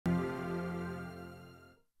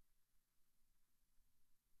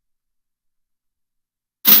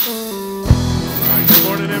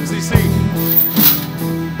MCC.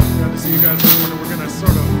 Glad to see you guys this morning. We're going to sort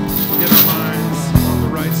of get our minds on the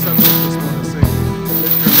right subject this morning. So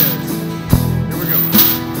lift your heads. Here we go.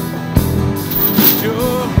 Lift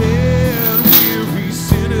your head, weary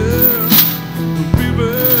sinner. The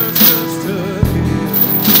river's just ahead.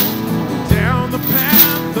 Down the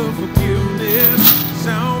path of forgiveness,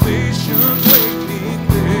 salvation's waiting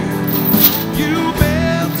there. You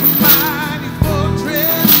built a mighty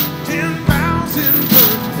fortress, 10,000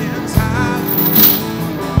 burdens high.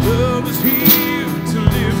 Love is here to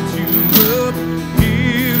lift you up,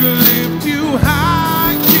 here to lift you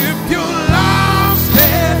high. If you're lost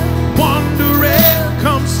and wandering,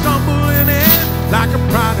 come stumbling in like a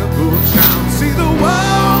prodigal child. See the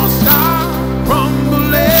walls start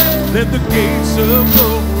crumbling, let the gates of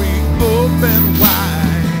glory open wide.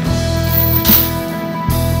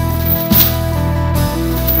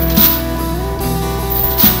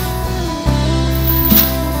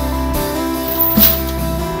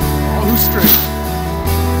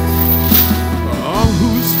 All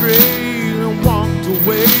who strayed, and walked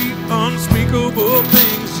away, unspeakable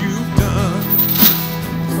things you've done.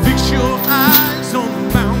 Fix your eyes on the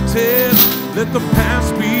mountain, let the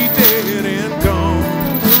past be dead and gone.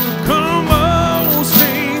 Come on,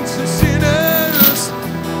 saints and sinners,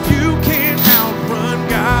 you can't outrun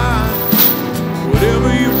God. Whatever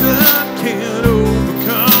you've done can't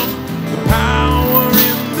overcome the power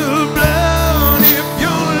in the blood. If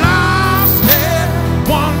you're lost and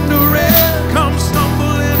wandering, come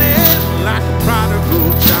stumbling in like a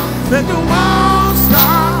prodigal child. Let the walls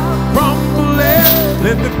start crumbling,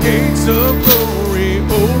 let the gates of glory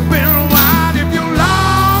open wide. If you're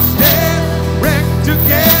lost and wrecked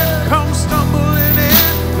again, come stumbling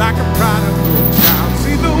in like a prodigal child.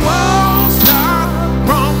 See the walls start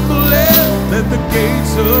crumbling, let the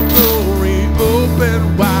gates of glory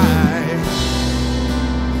open wide.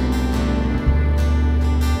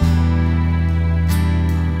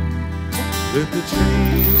 Let the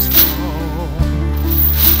chains fall,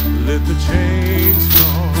 let the chains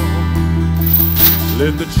fall,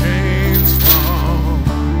 let the chains fall,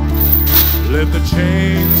 let the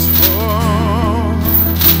chains fall,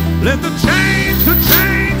 let the chains, the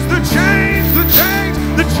chains, the chains, the chains,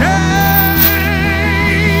 the chains.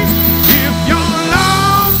 If you're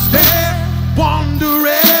lost and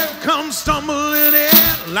wandering, come stumbling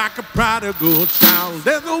in like a prodigal child.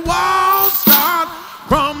 Let the walls start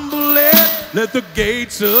crumbling, let the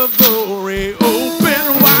gates of glory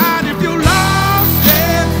open wide. If you're lost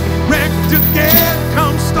and wrecked again,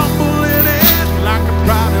 come stumbling in like a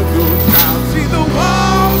prodigal child. See the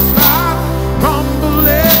walls start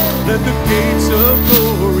crumbling, let the gates of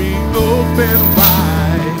glory open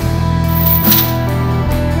wide.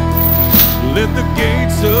 Let the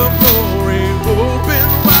gates of glory open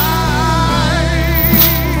wide.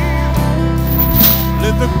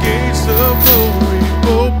 Let the gates of glory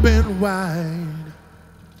open wide.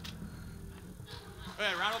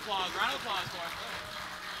 Hey, round of applause for it.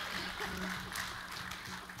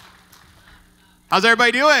 How's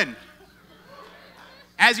everybody doing?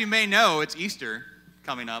 As you may know, it's Easter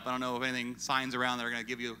coming up. I don't know if anything signs around that are going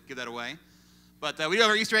to give that away. But we do have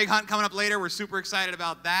our Easter egg hunt coming up later. We're super excited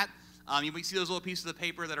about that. You see those little pieces of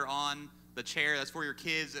paper that are on the chair. That's for your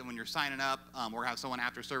kids, and when you're signing up, we're going to have someone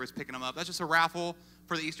after service picking them up. That's just a raffle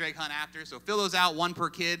for the Easter egg hunt after. So fill those out, one per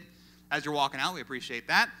kid, as you're walking out. We appreciate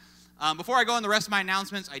that. Before I go on the rest of my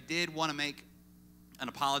announcements, I did want to make an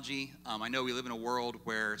apology. I know we live in a world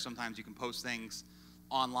where sometimes you can post things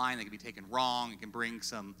online that can be taken wrong. It can bring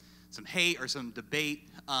some hate or some debate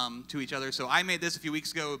to each other. So I made this a few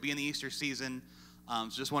weeks ago. It would be in the Easter season. So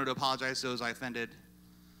just wanted to apologize to those I offended.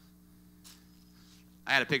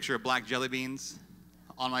 I had a picture of black jelly beans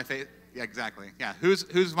on my face. Yeah, exactly. Yeah,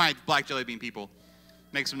 who's my black jelly bean people?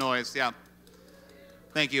 Make some noise. Yeah.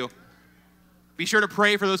 Thank you. Be sure to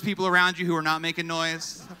pray for those people around you who are not making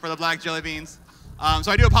noise for the black jelly beans.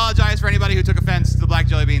 So I do apologize for anybody who took offense to the black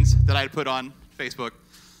jelly beans that I had put on Facebook.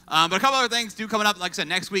 But a couple other things do coming up. Like I said,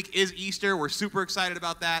 next week is Easter. We're super excited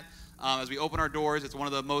about that. As we open our doors, it's one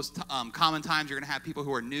of the most common times you're going to have people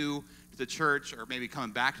who are new to the church or maybe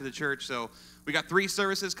coming back to the church. So we got 3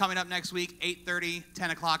 services coming up next week, 8:30,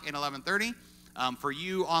 10 o'clock, and 11:30. For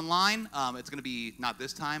you online, it's going to be not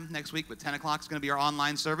this time next week, but 10 o'clock is going to be our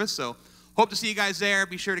online service. So hope to see you guys there.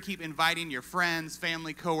 Be sure to keep inviting your friends,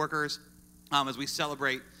 family, coworkers as we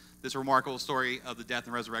celebrate this remarkable story of the death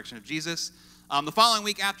and resurrection of Jesus. The following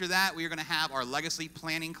week after that, we are going to have our legacy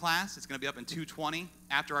planning class. It's going to be up in 220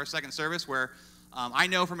 after our second service, where I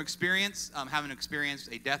know from experience, having experienced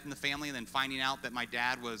a death in the family and then finding out that my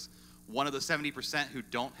dad was one of the 70% who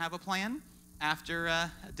don't have a plan, after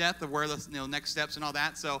death, of where the next steps and all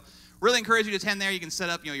that. So really encourage you to attend there. You can set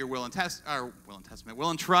up your will and trust,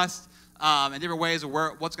 and different ways of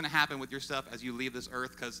what's going to happen with your stuff as you leave this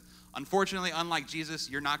earth. Because unfortunately, unlike Jesus,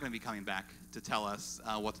 you're not going to be coming back to tell us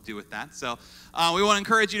what to do with that. So we want to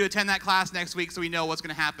encourage you to attend that class next week so we know what's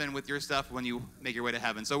going to happen with your stuff when you make your way to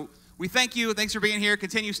heaven. So we thank you. Thanks for being here.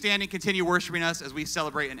 Continue standing, continue worshiping us as we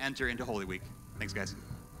celebrate and enter into Holy Week. Thanks, guys.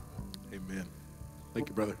 Amen. Thank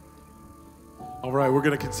you, brother. All right, we're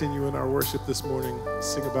going to continue in our worship this morning,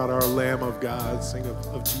 sing about our Lamb of God, sing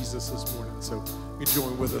of Jesus this morning. So you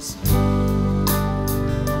join with us.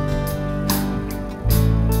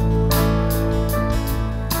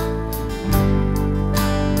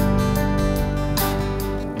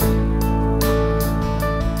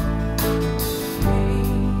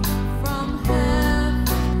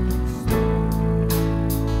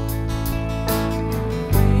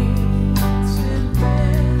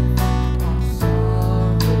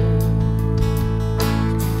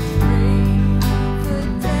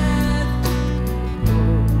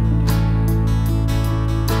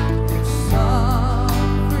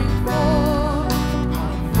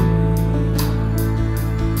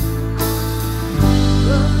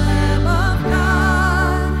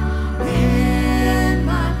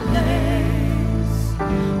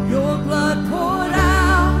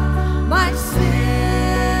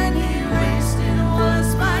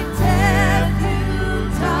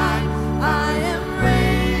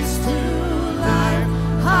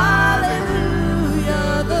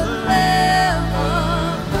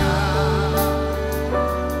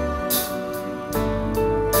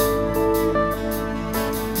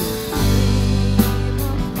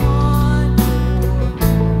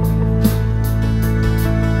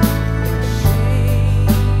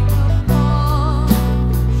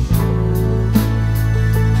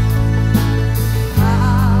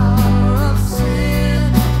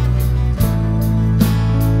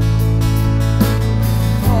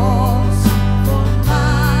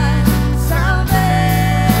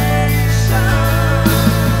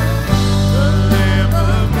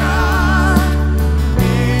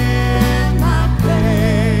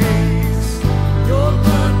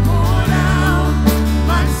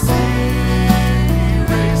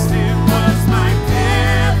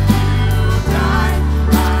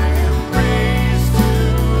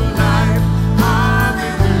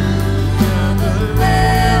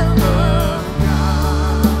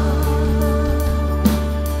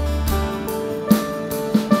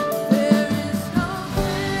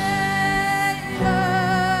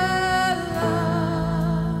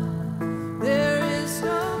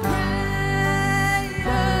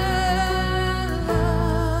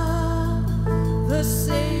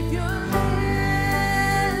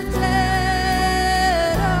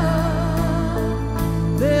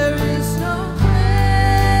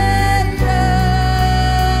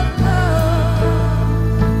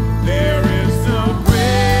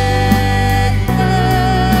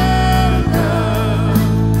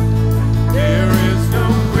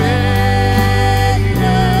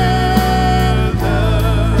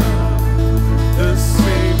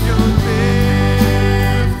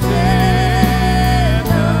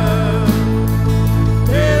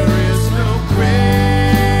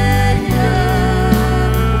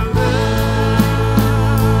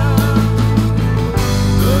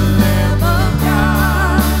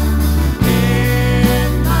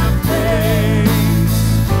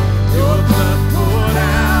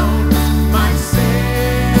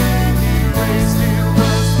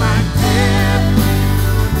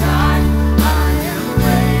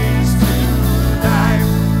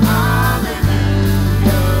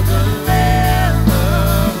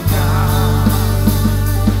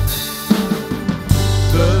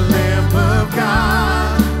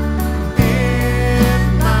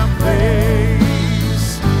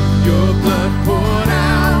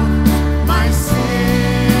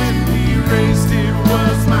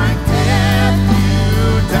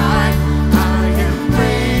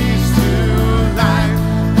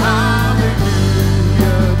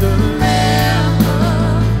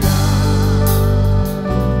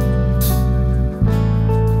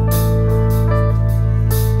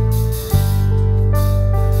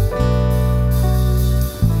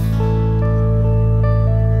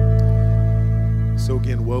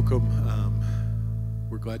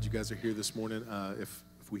 glad you guys are here this morning. If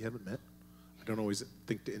we haven't met, I don't always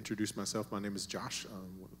think to introduce myself. My name is Josh,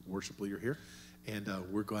 worship leader here, and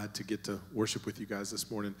we're glad to get to worship with you guys this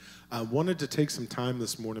morning. I wanted to take some time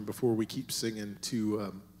this morning before we keep singing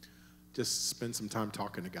to just spend some time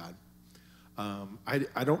talking to God.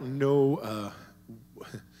 I don't know,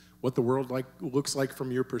 what the world looks like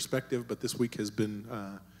from your perspective, but this week has been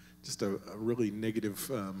just a really negative,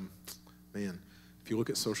 man, if you look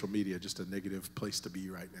at social media, just a negative place to be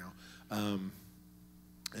right now.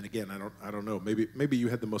 And again, I don't know. Maybe you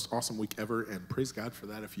had the most awesome week ever, and praise God for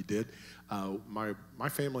that if you did. My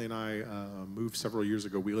family and I moved several years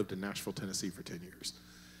ago. We lived in Nashville, Tennessee for 10 years.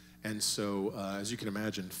 And so, as you can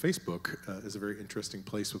imagine, Facebook is a very interesting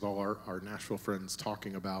place with all our Nashville friends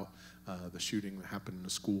talking about the shooting that happened in a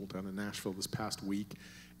school down in Nashville this past week.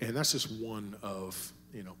 And that's just one of,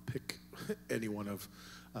 pick any one of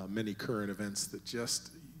many current events that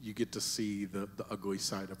just, you get to see the ugly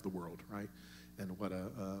side of the world, right? And what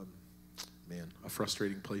a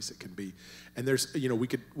frustrating place it can be. And there's, we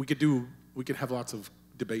could have lots of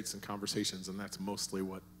debates and conversations, and that's mostly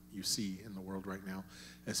what you see in the world right now,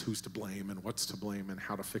 as who's to blame and what's to blame and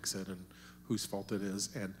how to fix it and whose fault it is.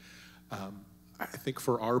 And I think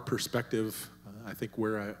for our perspective, I think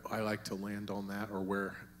where I like to land on that, or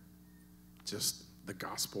where just the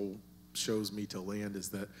gospel shows me to land, is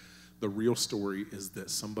that the real story is that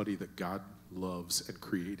somebody that God loves and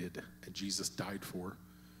created and Jesus died for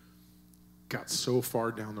got so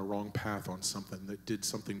far down the wrong path on something that did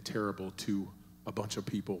something terrible to a bunch of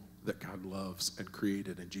people that God loves and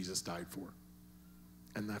created and Jesus died for.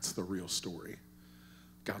 And that's the real story.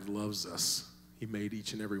 God loves us. He made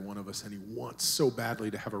each and every one of us, and he wants so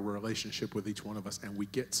badly to have a relationship with each one of us. And we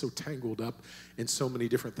get so tangled up in so many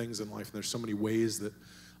different things in life. And there's so many ways that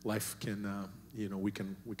life can, we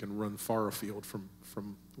can run far afield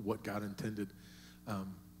from what God intended.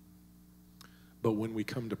 But when we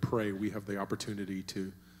come to pray, we have the opportunity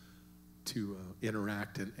to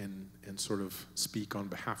interact and sort of speak on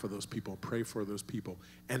behalf of those people, pray for those people.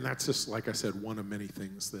 And that's just, like I said, one of many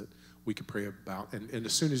things that we can pray about. And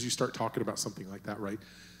as soon as you start talking about something like that, right,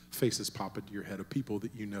 faces pop into your head of people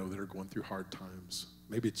that you know that are going through hard times.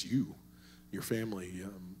 Maybe it's you, your family,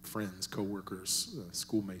 friends, coworkers,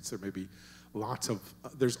 schoolmates. There may be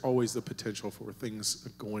there's always the potential for things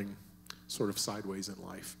going sort of sideways in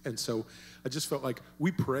life. And so I just felt like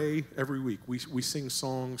we pray every week. We sing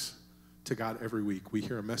songs to God every week. We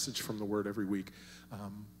hear a message from the Word every week.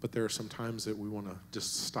 But there are some times that we want to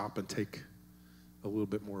just stop and take a little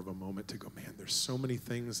bit more of a moment to go, man, there's so many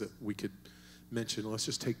things that we could mention. Let's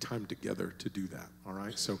just take time together to do that, all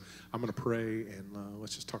right? So I'm going to pray, and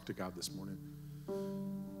let's just talk to God this morning.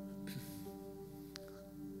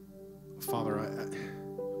 Father,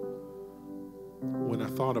 when I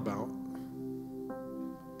thought about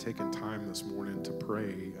taking time this morning to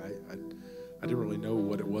pray, I didn't really know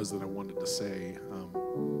what it was that I wanted to say.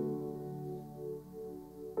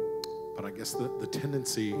 But I guess the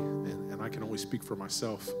tendency, and I can only speak for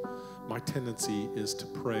myself, my tendency is to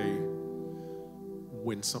pray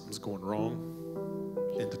when something's going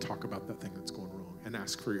wrong, and to talk about that thing that's going wrong, and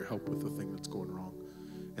ask for your help with the thing that's going wrong,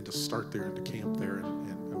 and to start there and to camp there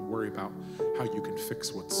and worry about how you can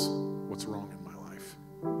fix what's wrong in my life.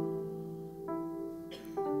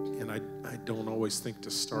 And I don't always think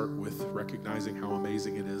to start with recognizing how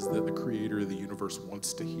amazing it is that the creator of the universe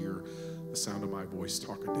wants to hear the sound of my voice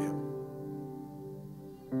talking to him.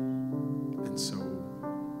 And so,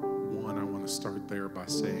 one, I want to start there by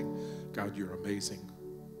saying, God, you're amazing.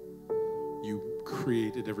 You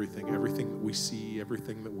created everything that we see,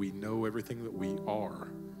 everything that we know, everything that we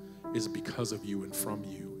are is because of you and from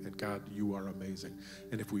you. And God, you are amazing.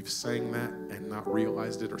 And if we've sang that and not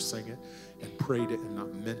realized it, or sang it and prayed it and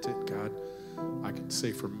not meant it, God, I can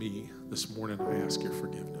say for me this morning, I ask your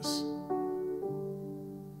forgiveness.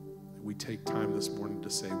 We take time this morning to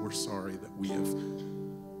say we're sorry that we have,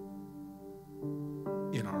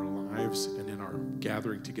 in our lives and in our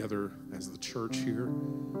gathering together as the church here,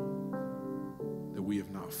 that we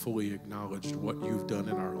have not fully acknowledged what you've done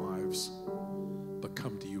in our lives, but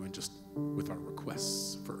come to you and just with our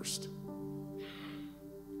requests first.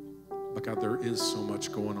 But God, there is so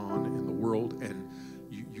much going on in the world, and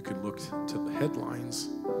you can look to the headlines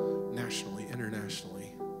nationally,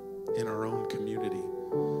 internationally, in our own community.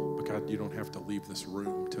 But God, you don't have to leave this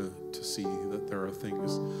room to see that there are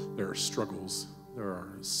things, there are struggles, there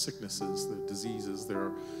are sicknesses, there are diseases, there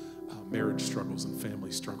are marriage struggles and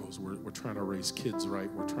family struggles. We're trying to raise kids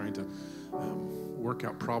right. We're trying to work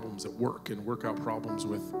out problems at work and work out problems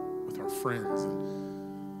with our friends. And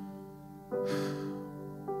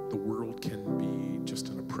the world can be just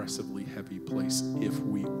an oppressively heavy place if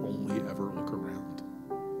we only ever look around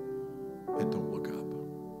and don't look up.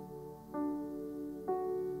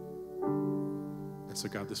 And so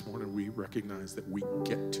God, this morning we recognize that we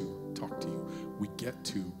get to talk to you. We get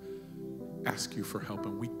to ask you for help.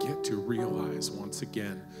 And we get to realize once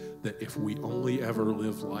again that if we only ever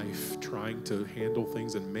live life trying to handle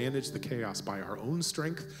things and manage the chaos by our own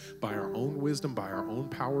strength, by our own wisdom, by our own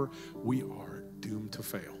power, we are doomed to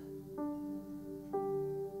fail.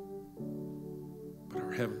 But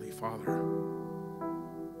our Heavenly Father,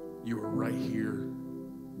 you are right here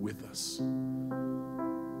with us,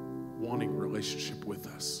 wanting relationship with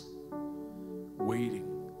us, waiting,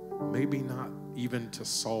 maybe not even to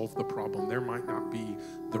solve the problem. There might not be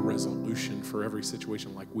the resolution for every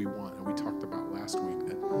situation like we want. And we talked about last week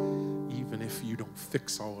that even if you don't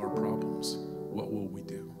fix all our problems, what will we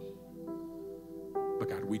do? But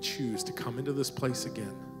God, we choose to come into this place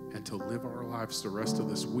again and to live our lives the rest of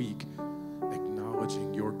this week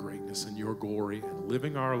acknowledging your greatness and your glory and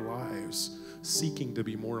living our lives seeking to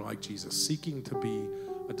be more like Jesus, seeking to be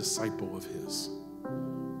a disciple of his,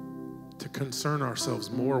 to concern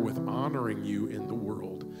ourselves more with honoring you in the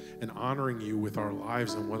world and honoring you with our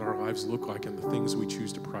lives and what our lives look like and the things we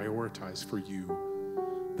choose to prioritize for you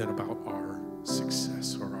than about our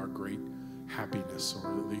success or our great happiness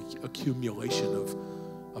or the accumulation of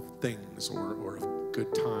things or of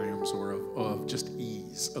good times or of just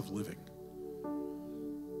ease of living.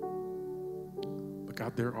 But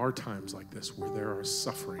God, there are times like this where there are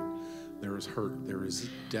suffering, there is hurt, there is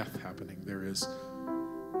death happening, there is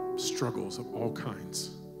struggles of all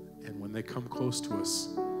kinds. And when they come close to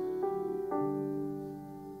us,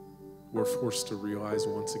 we're forced to realize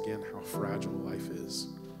once again how fragile life is,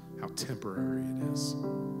 how temporary it is,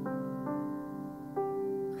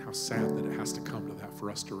 and how sad that it has to come to that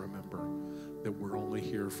for us to remember that we're only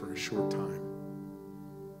here for a short time.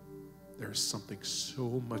 There's something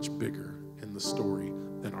so much bigger in the story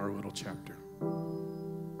than our little chapter.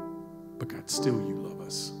 But God, still you love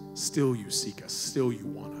us. Still you seek us. Still you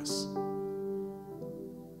want us.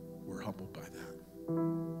 We're humbled by that.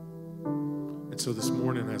 And so this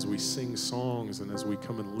morning as we sing songs and as we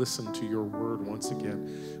come and listen to your word once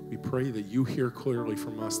again, we pray that you hear clearly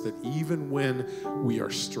from us that even when we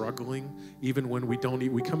are struggling, even when we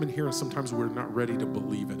come in here and sometimes we're not ready to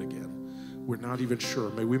believe it again. We're not even sure.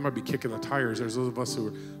 Maybe we might be kicking the tires. There's those of us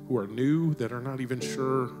who are new that are not even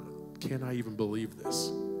sure, can I even believe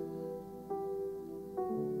this?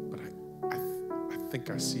 But I think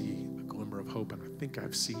I see a glimmer of hope, and I think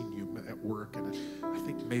I've seen you at work, and I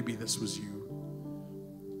think maybe this was you.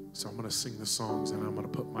 So I'm going to sing the songs, and I'm going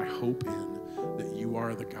to put my hope in that you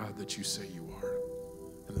are the God that you say you are,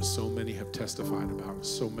 and that so many have testified about, and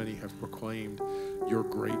so many have proclaimed your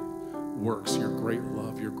great works, your great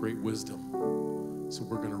love, your great wisdom. So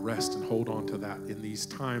we're going to rest and hold on to that in these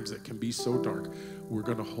times that can be so dark. We're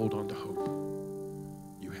going to hold on to hope.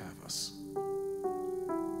 You have us.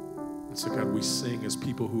 And so God, we sing as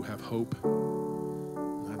people who have hope.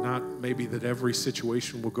 Not maybe that every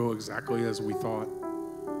situation will go exactly as we thought,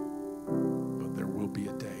 but there will be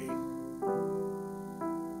a day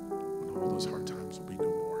when all those hard times will be no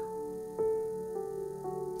more.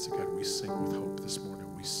 And so God, we sing with hope this morning.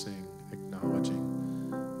 We sing acknowledging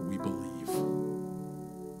that we believe.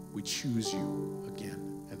 We choose you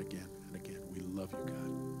again and again and again. We love you,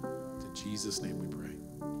 God. It's in Jesus' name we pray.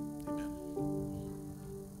 Amen.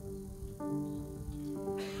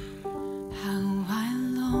 How I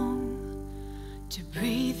long to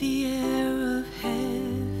breathe the air of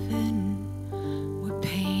heaven, where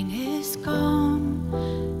pain is gone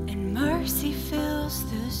and mercy fills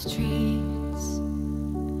the streets,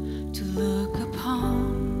 to look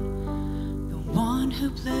upon the one who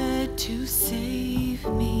bled to save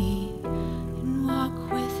me and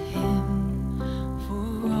walk with him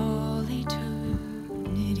for all eternity.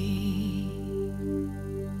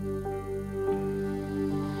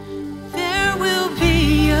 There will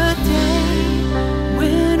be a day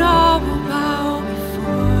when all will bow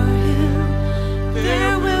before him.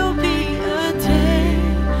 There will be a day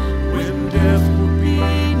when death will be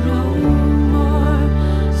no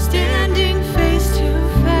more, standing face to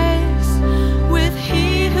face with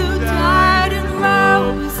he who died and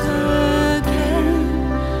rose again.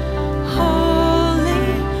 Holy,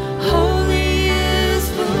 holy is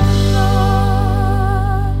the Lord.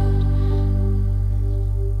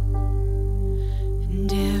 And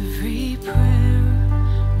every prayer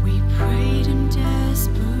we prayed in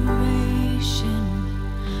desperation,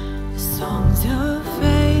 the songs of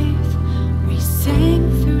faith we sang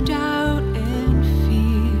through doubt and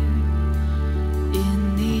fear,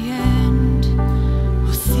 in the end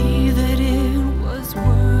we'll see that it was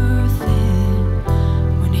worth it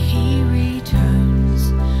when he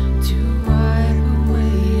returns to wipe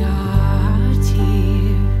away our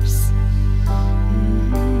tears.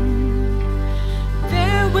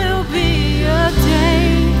 There will be a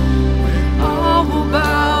day when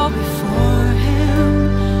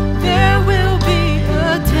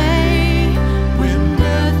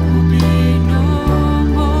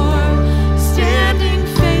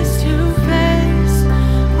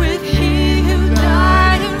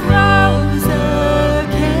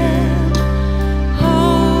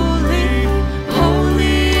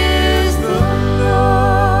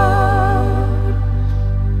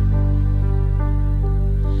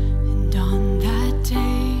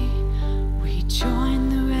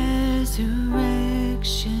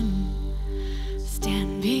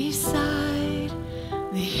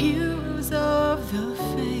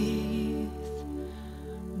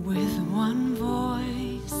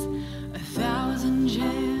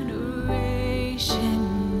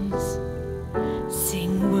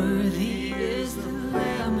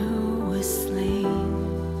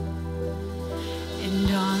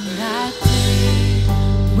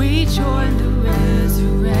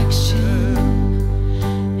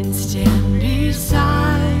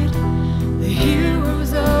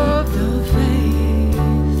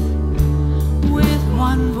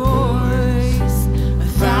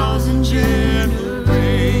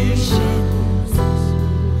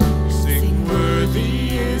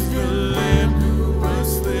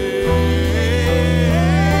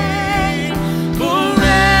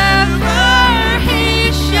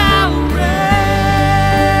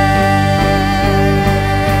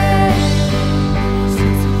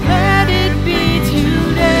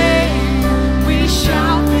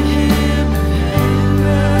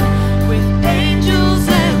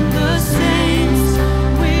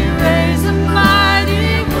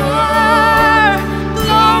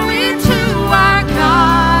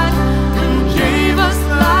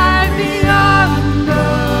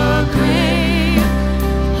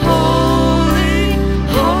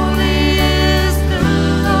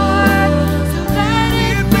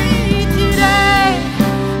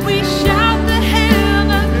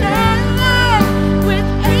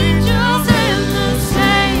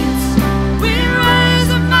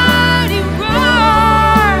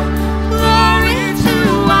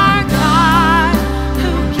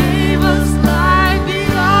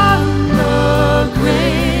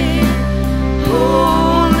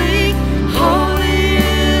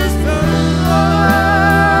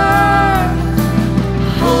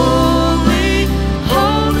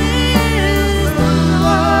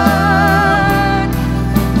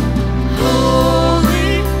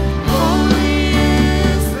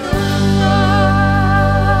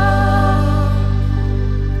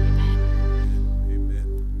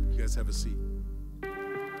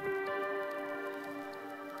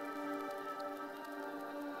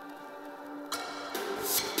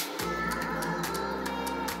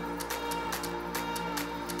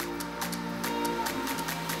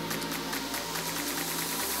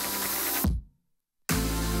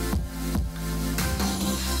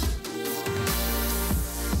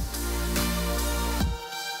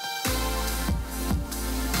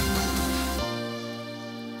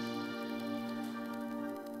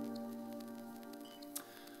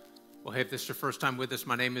Well, hey, if this is your first time with us,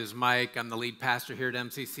 my name is Mike. I'm the lead pastor here at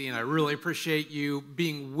MCC, and I really appreciate you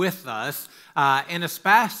being with us. And a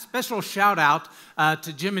special shout out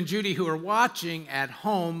to Jim and Judy who are watching at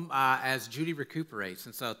home as Judy recuperates.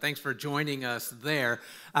 And so thanks for joining us there.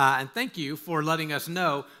 And thank you for letting us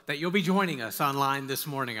know that you'll be joining us online this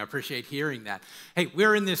morning. I appreciate hearing that. Hey,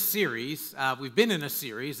 we're in this series. We've been in a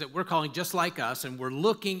series that we're calling Just Like Us, and we're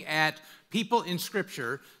looking at people in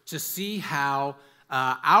Scripture to see how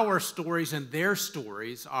our stories and their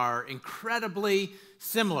stories are incredibly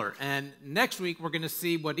similar. And next week, we're going to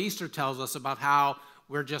see what Easter tells us about how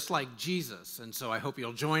we're just like Jesus. And so I hope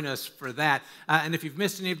you'll join us for that. And if you've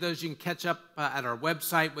missed any of those, you can catch up at our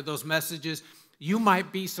website with those messages. You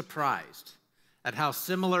might be surprised at how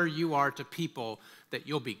similar you are to people that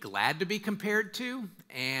you'll be glad to be compared to,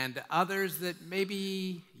 and others that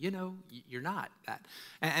maybe, you're not.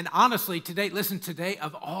 And honestly, today,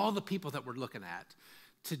 of all the people that we're looking at,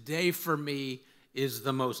 today for me is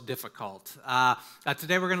the most difficult.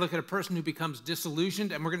 Today we're going to look at a person who becomes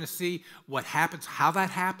disillusioned, and we're going to see what happens, how that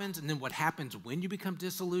happens, and then what happens when you become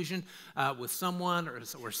disillusioned with someone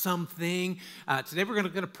or something. Today we're going to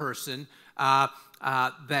look at a person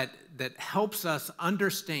that helps us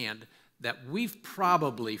understand that we've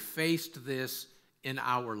probably faced this in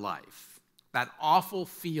our life, that awful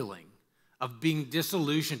feeling of being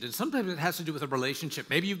disillusioned. And sometimes it has to do with a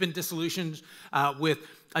relationship. Maybe you've been disillusioned with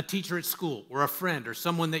a teacher at school or a friend or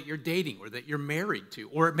someone that you're dating or that you're married to,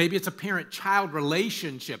 or maybe it's a parent-child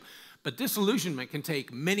relationship. But disillusionment can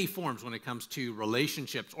take many forms when it comes to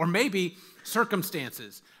relationships, or maybe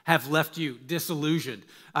circumstances have left you disillusioned.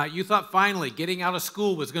 You thought finally getting out of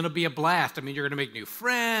school was going to be a blast. I mean, you're going to make new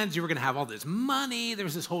friends. You were going to have all this money.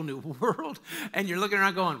 There's this whole new world. And you're looking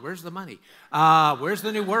around going, where's the money? Where's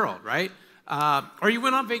the new world, right? Or you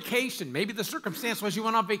went on vacation. Maybe the circumstance was you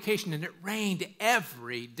went on vacation and it rained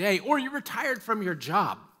every day. Or you retired from your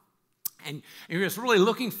job and you're just really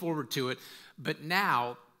looking forward to it. But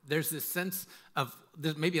now there's this sense of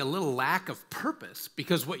there's maybe a little lack of purpose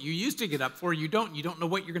because what you used to get up for, you don't know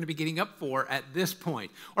what you're going to be getting up for at this point.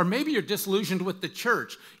 Or maybe you're disillusioned with the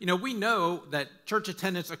church. We know that church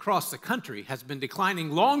attendance across the country has been declining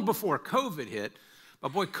long before COVID hit,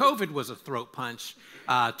 but boy, COVID was a throat punch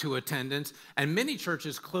to attendance, and many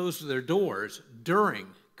churches closed their doors during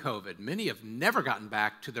COVID. Many have never gotten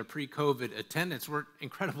back to their pre-COVID attendance. We're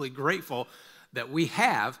incredibly grateful that we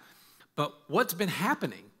have. But what's been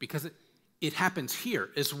happening, because it happens here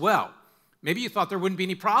as well. Maybe you thought there wouldn't be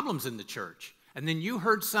any problems in the church, and then you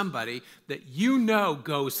heard somebody that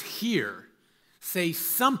goes here say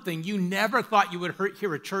something you never thought you would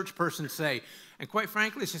hear a church person say. And quite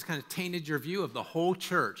frankly, it's just kind of tainted your view of the whole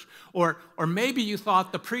church. Or maybe you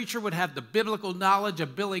thought the preacher would have the biblical knowledge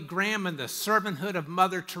of Billy Graham and the servanthood of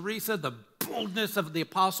Mother Teresa, the boldness of the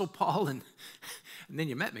Apostle Paul, and then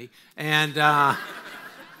you met me. And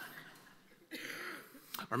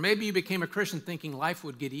or maybe you became a Christian thinking life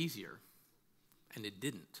would get easier, and it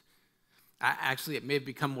didn't. Actually, it may have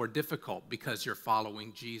become more difficult because you're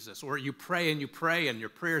following Jesus. Or you pray, and your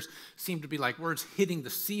prayers seem to be like words hitting the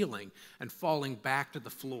ceiling and falling back to the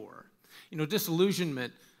floor.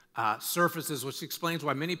 Disillusionment surfaces, which explains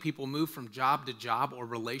why many people move from job to job or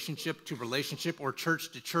relationship to relationship or church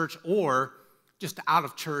to church or just out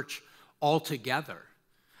of church altogether.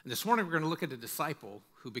 And this morning, we're going to look at a disciple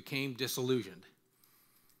who became disillusioned.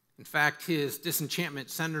 In fact, his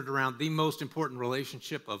disenchantment centered around the most important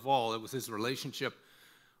relationship of all. It was his relationship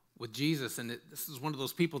with Jesus, and this is one of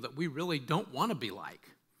those people that we really don't want to be like.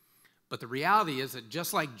 But the reality is that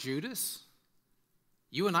just like Judas,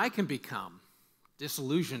 you and I can become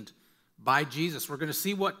disillusioned by Jesus. We're going to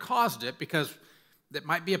see what caused it, because that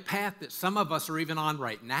might be a path that some of us are even on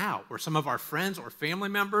right now, or some of our friends or family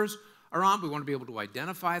members are on. We want to be able to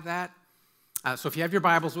identify that. So if you have your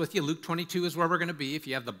Bibles with you, Luke 22 is where we're going to be. If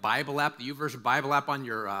you have the Bible app, the YouVersion Bible app on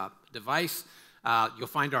your device, you'll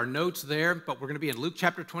find our notes there. But we're going to be in Luke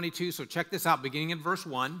chapter 22, so check this out, beginning in verse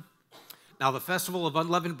 1. Now the festival of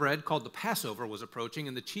unleavened bread, called the Passover, was approaching,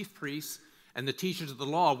 and the chief priests and the teachers of the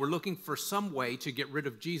law were looking for some way to get rid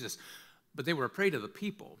of Jesus, but they were afraid of the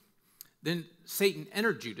people. Then Satan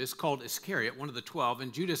entered Judas, called Iscariot, one of the 12,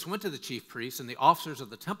 and Judas went to the chief priests and the officers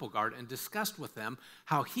of the temple guard and discussed with them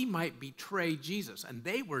how he might betray Jesus, and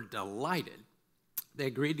they were delighted They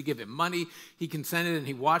agreed to give him money. He consented, and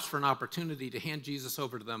he watched for an opportunity to hand Jesus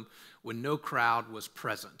over to them when no crowd was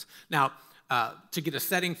present. Now, to get a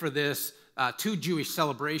setting for this, two Jewish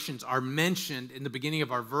celebrations are mentioned in the beginning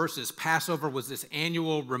of our verses. Passover was this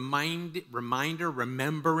annual reminder,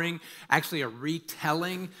 remembering, actually a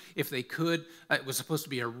retelling, if they could. It was supposed to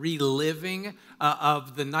be a reliving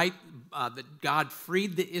of the night that God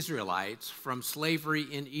freed the Israelites from slavery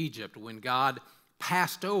in Egypt, when God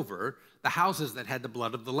passed over the houses that had the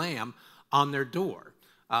blood of the Lamb on their door.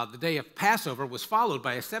 The day of Passover was followed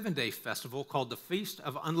by a 7-day festival called the Feast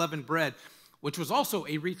of Unleavened Bread, which was also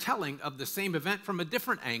a retelling of the same event from a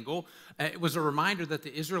different angle. It was a reminder that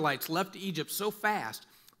the Israelites left Egypt so fast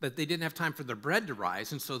that they didn't have time for their bread to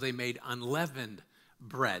rise, and so they made unleavened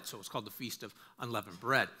bread. So it was called the Feast of Unleavened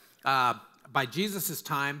Bread. By Jesus'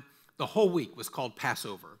 time, the whole week was called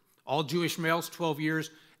Passover. All Jewish males 12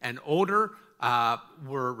 years and older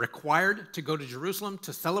were required to go to Jerusalem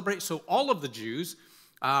to celebrate. So all of the Jews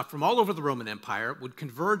from all over the Roman Empire would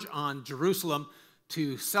converge on Jerusalem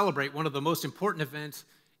to celebrate one of the most important events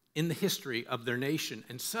in the history of their nation.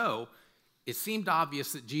 And so it seemed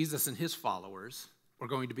obvious that Jesus and his followers were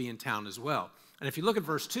going to be in town as well. And if you look at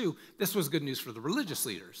verse 2, this was good news for the religious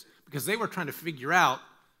leaders, because they were trying to figure out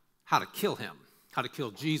how to kill him, how to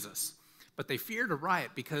kill Jesus. But they feared a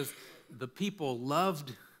riot because the people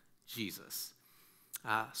loved Jesus.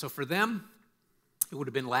 So for them, it would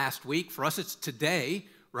have been last week. For us, it's today,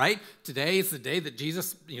 right? Today is the day that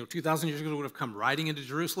Jesus, 2,000 years ago, would have come riding into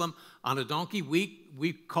Jerusalem on a donkey.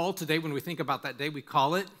 We call today, when we think about that day, we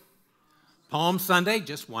call it Palm Sunday.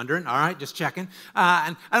 Just wondering, all right, just checking.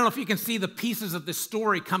 And I don't know if you can see the pieces of this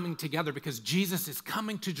story coming together, because Jesus is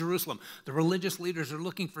coming to Jerusalem. The religious leaders are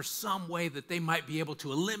looking for some way that they might be able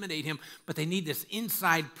to eliminate him, but they need this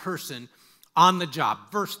inside person on the job.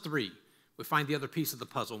 Verse 3, we find the other piece of the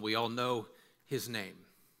puzzle. We all know his name.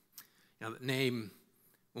 That name,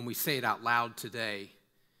 when we say it out loud today,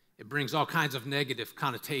 it brings all kinds of negative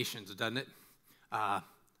connotations, doesn't it?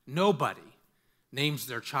 Nobody names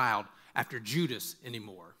their child after Judas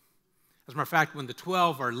anymore. As a matter of fact, when the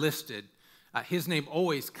 12 are listed, his name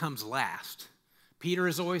always comes last. Peter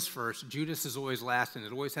is always first, Judas is always last, and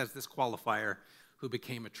it always has this qualifier, who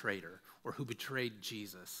became a traitor, or who betrayed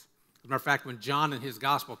Jesus. As a matter of fact, when John in his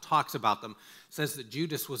gospel talks about them, says that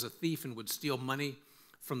Judas was a thief and would steal money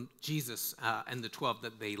from Jesus and the 12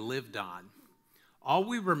 that they lived on. All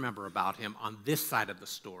we remember about him on this side of the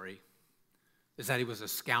story is that he was a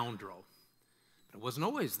scoundrel. But it wasn't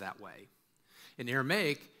always that way. In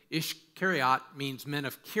Aramaic, Ishkariot means men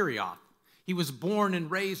of Kirioth. He was born and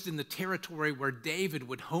raised in the territory where David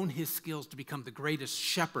would hone his skills to become the greatest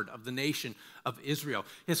shepherd of the nation of Israel.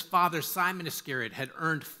 His father, Simon Iscariot, had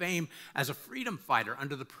earned fame as a freedom fighter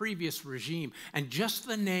under the previous regime. And just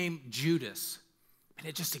the name Judas, and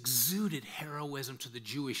it just exuded heroism to the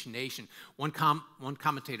Jewish nation. One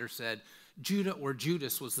commentator said, Judah or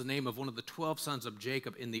Judas was the name of one of the 12 sons of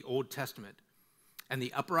Jacob in the Old Testament. And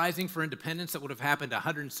the uprising for independence that would have happened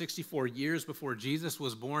 164 years before Jesus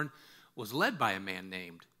was born was led by a man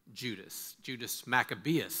named Judas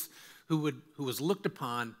Maccabeus, who was looked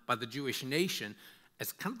upon by the Jewish nation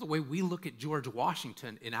as kind of the way we look at George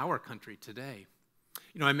Washington in our country today.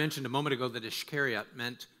 I mentioned a moment ago that Ishkariot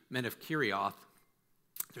meant men of Kirioth.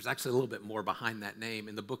 There's actually a little bit more behind that name.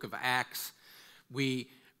 In the book of Acts, we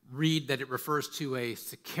read that it refers to a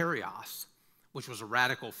Sicarios, which was a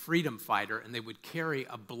radical freedom fighter, and they would carry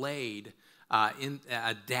a blade, in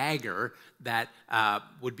a dagger that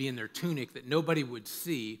would be in their tunic that nobody would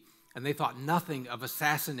see, and they thought nothing of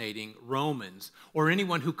assassinating Romans or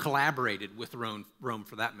anyone who collaborated with Rome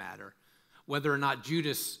for that matter. Whether or not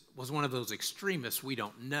Judas was one of those extremists, we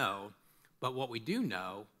don't know, but what we do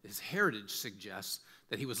know is heritage suggests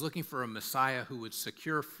that he was looking for a Messiah who would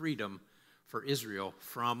secure freedom for Israel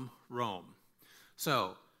from Rome.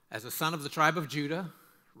 So, as a son of the tribe of Judah,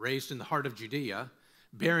 raised in the heart of Judea,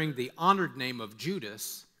 bearing the honored name of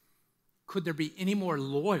Judas, could there be any more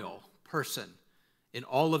loyal person in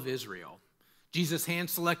all of Israel? Jesus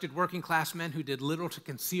hand-selected working-class men who did little to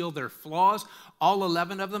conceal their flaws. All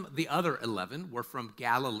 11 of them, the other 11, were from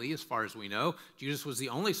Galilee, as far as we know. Judas was the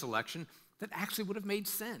only selection that actually would have made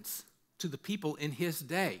sense to the people in his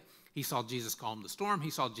day. He saw Jesus calm the storm.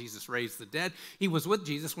 He saw Jesus raise the dead. He was with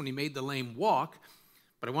Jesus when he made the lame walk.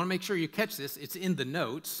 But I want to make sure you catch this. It's in the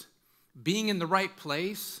notes. Being in the right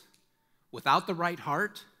place without the right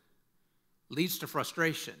heart leads to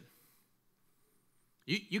frustration.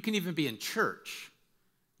 You can even be in church.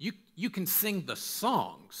 You can sing the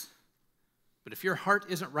songs. But if your heart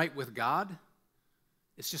isn't right with God,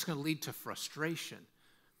 it's just going to lead to frustration.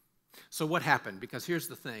 So what happened? Because here's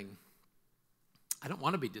the thing. I don't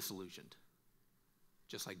want to be disillusioned,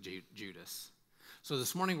 just like Judas. So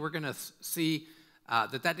this morning we're going to see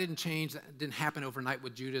that didn't change, that didn't happen overnight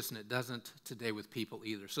with Judas, and it doesn't today with people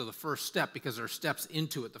either. So the first step, because there are steps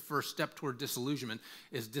into it, the first step toward disillusionment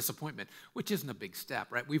is disappointment, which isn't a big step,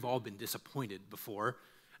 right? We've all been disappointed before,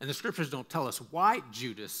 and the scriptures don't tell us why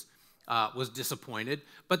Judas was disappointed,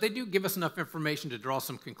 but they do give us enough information to draw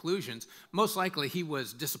some conclusions. Most likely he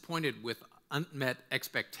was disappointed with unmet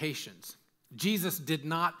expectations. Jesus did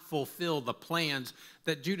not fulfill the plans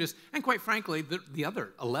that Judas, and quite frankly, the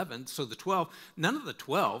other 11, so the 12, none of the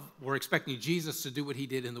 12 were expecting Jesus to do what he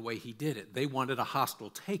did in the way he did it. They wanted a hostile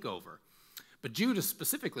takeover. But Judas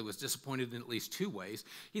specifically was disappointed in at least two ways.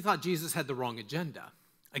 He thought Jesus had the wrong agenda.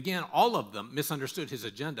 Again, all of them misunderstood his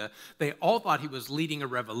agenda. They all thought he was leading a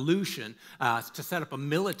revolution to set up a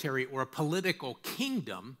military or a political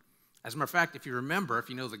kingdom. As a matter of fact, if you remember, if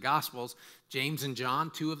you know the Gospels, James and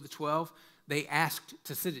John, 2 of the 12, they asked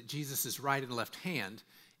to sit at Jesus' right and left hand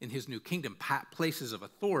in his new kingdom, places of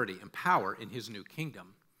authority and power in his new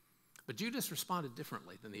kingdom. But Judas responded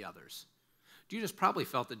differently than the others. Judas probably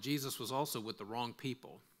felt that Jesus was also with the wrong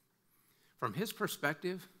people. From his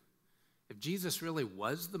perspective, if Jesus really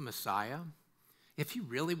was the Messiah, if he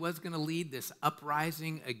really was going to lead this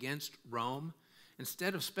uprising against Rome,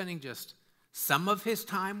 instead of spending just some of his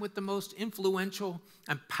time with the most influential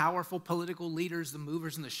and powerful political leaders, the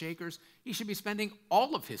movers and the shakers, he should be spending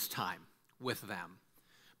all of his time with them.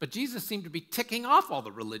 But Jesus seemed to be ticking off all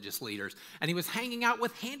the religious leaders, and he was hanging out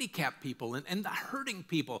with handicapped people and the hurting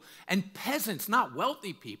people and peasants, not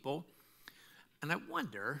wealthy people. And I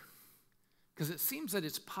wonder, because it seems that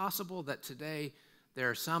it's possible that today there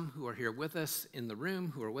are some who are here with us in the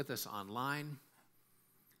room, who are with us online,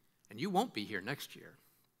 and you won't be here next year.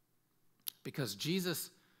 Because Jesus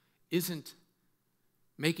isn't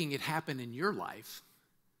making it happen in your life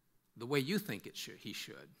the way you think he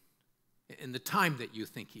should, in the time that you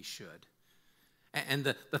think he should. And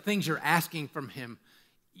the things you're asking from him,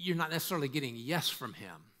 you're not necessarily getting yes from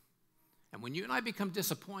him. And when you and I become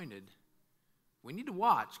disappointed, we need to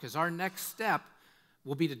watch, because our next step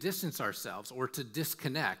will be to distance ourselves or to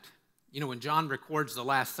disconnect. You know, when John records the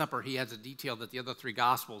Last Supper, he has a detail that the other three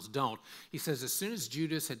Gospels don't. He says, as soon as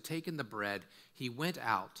Judas had taken the bread, he went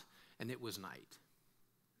out, and it was night.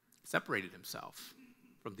 He separated himself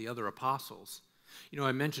from the other apostles. You know,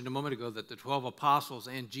 I mentioned a moment ago that the 12 apostles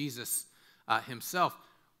and Jesus himself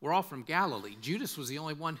were all from Galilee. Judas was the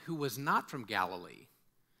only one who was not from Galilee.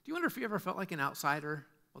 Do you wonder if he ever felt like an outsider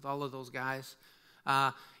with all of those guys?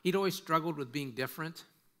 He'd always struggled with being different.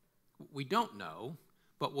 We don't know.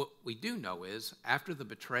 But what we do know is, after the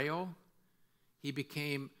betrayal, he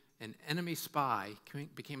became an enemy spy,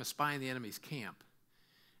 became a spy in the enemy's camp.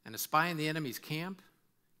 And a spy in the enemy's camp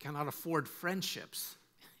cannot afford friendships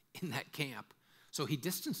in that camp. So he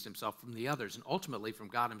distanced himself from the others and ultimately from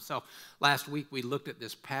God himself. Last week, we looked at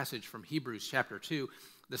this passage from Hebrews chapter 2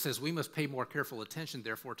 that says, we must pay more careful attention,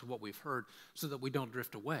 therefore, to what we've heard so that we don't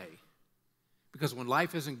drift away. Because when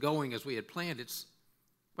life isn't going as we had planned, it's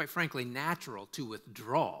quite frankly, natural to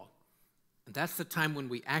withdraw. And that's the time when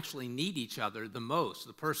we actually need each other the most,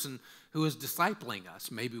 the person who is discipling us.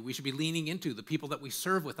 Maybe we should be leaning into the people that we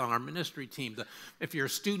serve with on our ministry team. If you're a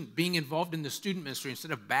student, being involved in the student ministry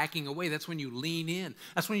instead of backing away, that's when you lean in.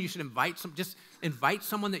 That's when you should invite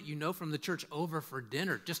someone that you know from the church over for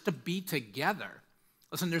dinner, just to be together.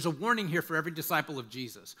 Listen, there's a warning here for every disciple of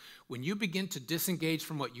Jesus. When you begin to disengage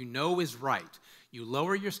from what you know is right, you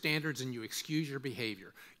lower your standards and you excuse your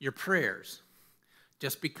behavior. Your prayers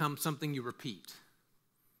just become something you repeat.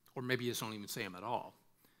 Or maybe you just don't even say them at all.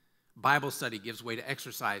 Bible study gives way to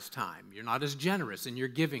exercise time. You're not as generous in your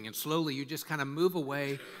giving, and slowly you just kind of move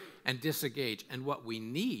away and disengage. And what we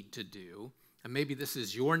need to do, and maybe this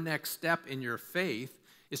is your next step in your faith,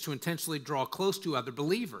 is to intentionally draw close to other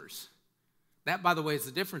believers. That, by the way, is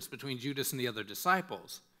the difference between Judas and the other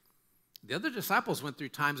disciples. The other disciples went through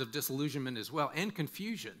times of disillusionment as well and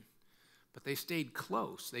confusion, but they stayed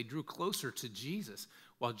close. They drew closer to Jesus,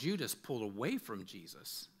 while Judas pulled away from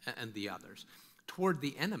Jesus and the others toward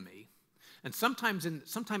the enemy. And sometime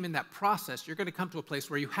in that process, you're going to come to a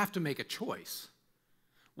place where you have to make a choice.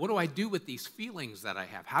 What do I do with these feelings that I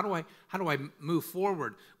have? How do I move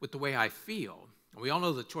forward with the way I feel? And we all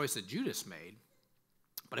know the choice that Judas made.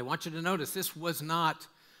 But I want you to notice this was not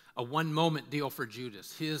a one-moment deal for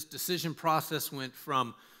Judas. His decision process went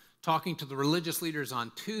from talking to the religious leaders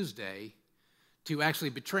on Tuesday to actually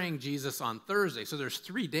betraying Jesus on Thursday. So there's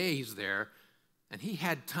 3 days there, and he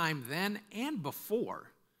had time then and before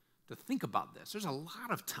to think about this. There's a lot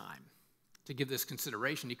of time to give this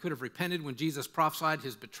consideration. He could have repented when Jesus prophesied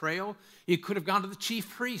his betrayal. He could have gone to the chief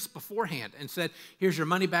priest beforehand and said, here's your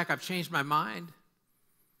money back, I've changed my mind.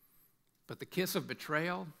 But the kiss of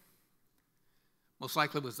betrayal most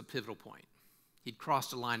likely was the pivotal point. He'd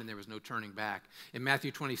crossed a line and there was no turning back. In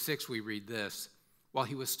Matthew 26, we read this. While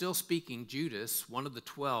he was still speaking, Judas, one of the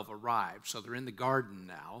 12, arrived. So they're in the garden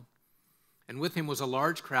now. And with him was a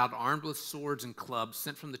large crowd armed with swords and clubs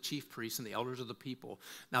sent from the chief priests and the elders of the people.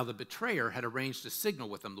 Now the betrayer had arranged a signal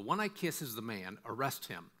with them. The one I kiss is the man. Arrest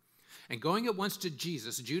him. And going at once to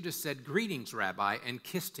Jesus, Judas said, greetings, Rabbi, and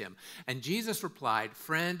kissed him. And Jesus replied,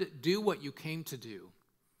 friend, do what you came to do.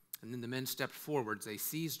 And then the men stepped forwards. They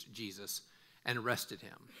seized Jesus and arrested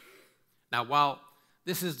him. Now, while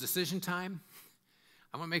this is decision time,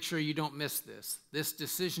 I want to make sure you don't miss this. This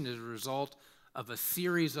decision is a result of a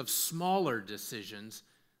series of smaller decisions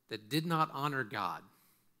that did not honor God.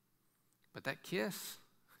 But that kiss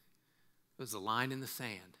was a line in the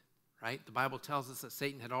sand, right? The Bible tells us that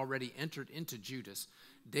Satan had already entered into Judas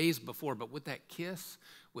days before, but with that kiss,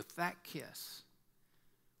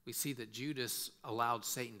 we see that Judas allowed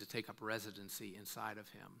Satan to take up residency inside of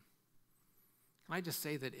him. Can I just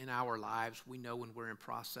say that in our lives, we know when we're in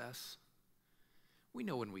process? We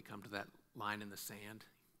know when we come to that line in the sand,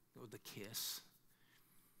 or the kiss.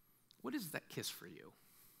 What is that kiss for you?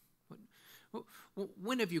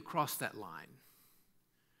 When have you crossed that line?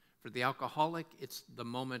 For the alcoholic, it's the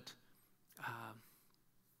moment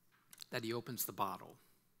that he opens the bottle.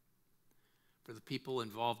 For the people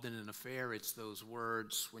involved in an affair, it's those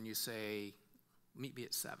words when you say, meet me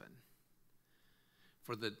at 7.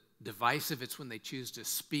 For the divisive, it's when they choose to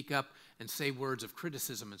speak up and say words of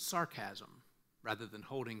criticism and sarcasm rather than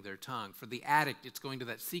holding their tongue. For the addict, it's going to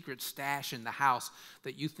that secret stash in the house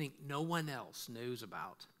that you think no one else knows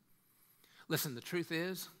about. Listen, the truth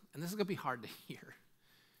is, and this is going to be hard to hear,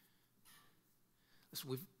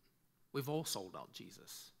 listen, we've all sold out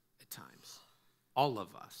Jesus at times. All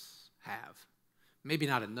of us have. Maybe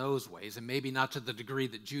not in those ways, and maybe not to the degree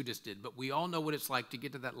that Judas did, but we all know what it's like to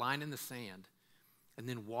get to that line in the sand and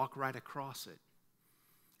then walk right across it.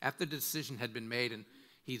 After the decision had been made and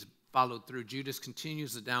he's followed through, Judas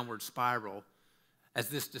continues the downward spiral as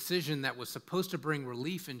this decision that was supposed to bring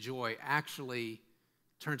relief and joy actually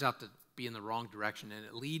turns out to be in the wrong direction, and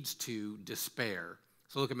it leads to despair.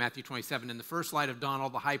 So look at Matthew 27. In the first light of dawn, all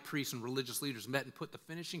the high priests and religious leaders met and put the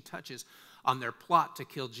finishing touches on their plot to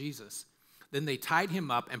kill Jesus. Then they tied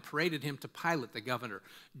him up and paraded him to Pilate, the governor.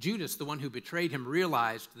 Judas, the one who betrayed him,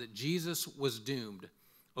 realized that Jesus was doomed.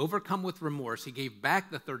 Overcome with remorse, he gave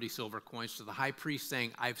back the 30 silver coins to the high priest,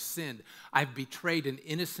 saying, I've sinned. I've betrayed an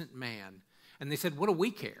innocent man. And they said, what do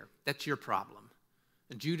we care? That's your problem.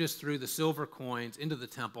 And Judas threw the silver coins into the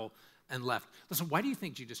temple and left. Listen, why do you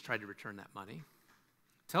think Judas tried to return that money?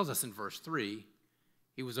 It tells us in verse 3,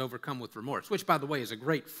 he was overcome with remorse, which, by the way, is a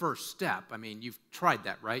great first step. I mean, you've tried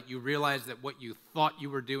that, right? You realize that what you thought you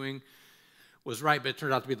were doing was right, but it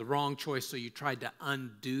turned out to be the wrong choice, so you tried to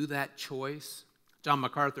undo that choice. John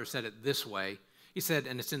MacArthur said it this way. He said,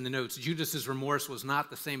 and it's in the notes, Judas's remorse was not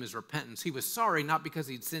the same as repentance. He was sorry not because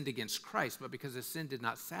he'd sinned against Christ, but because his sin did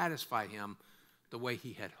not satisfy him the way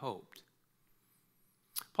he had hoped.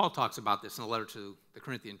 Paul talks about this in a letter to the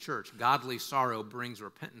Corinthian church. Godly sorrow brings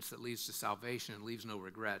repentance that leads to salvation and leaves no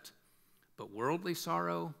regret. But worldly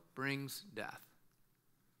sorrow brings death.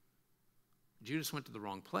 Judas went to the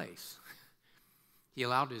wrong place. He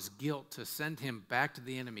allowed his guilt to send him back to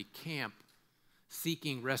the enemy camp,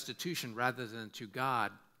 seeking restitution rather than to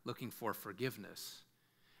God, looking for forgiveness.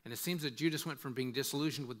 And it seems that Judas went from being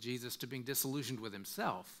disillusioned with Jesus to being disillusioned with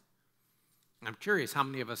himself. And I'm curious how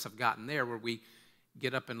many of us have gotten there where we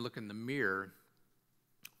get up and look in the mirror,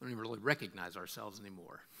 we don't even really recognize ourselves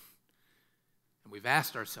anymore. And we've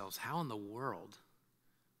asked ourselves, how in the world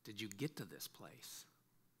did you get to this place?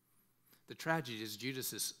 The tragedy is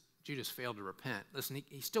Judas failed to repent. Listen,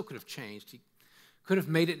 he still could have changed. He could have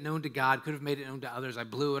made it known to God, could have made it known to others. I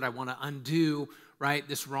blew it. I want to undo, right,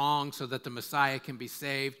 this wrong so that the Messiah can be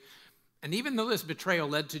saved. And even though this betrayal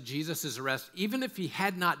led to Jesus' arrest, even if he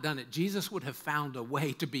had not done it, Jesus would have found a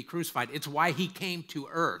way to be crucified. It's why he came to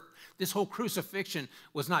earth. This whole crucifixion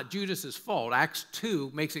was not Judas's fault. Acts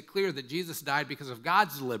 2 makes it clear that Jesus died because of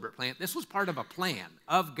God's deliberate plan. This was part of a plan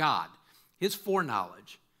of God, his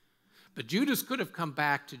foreknowledge. But Judas could have come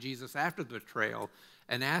back to Jesus after the betrayal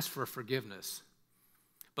and asked for forgiveness.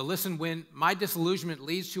 But listen, when my disillusionment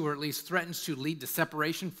leads to, or at least threatens to lead to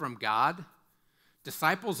separation from God,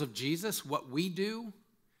 disciples of Jesus, what we do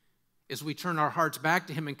is we turn our hearts back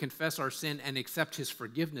to him and confess our sin and accept his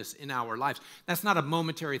forgiveness in our lives. That's not a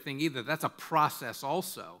momentary thing either. That's a process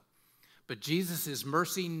also. But Jesus'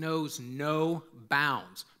 mercy knows no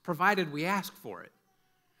bounds, provided we ask for it,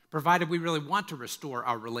 provided we really want to restore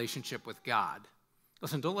our relationship with God.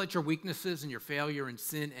 Listen, don't let your weaknesses and your failure and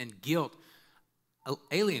sin and guilt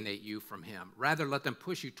alienate you from him. Rather, let them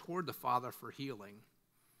push you toward the Father for healing.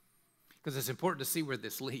 Because it's important to see where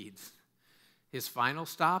this leads. His final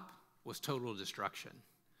stop was total destruction.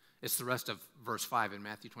 It's the rest of verse 5 in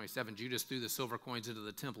Matthew 27. Judas threw the silver coins into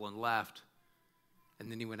the temple and left,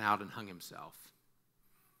 and then he went out and hung himself.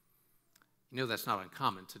 You know that's not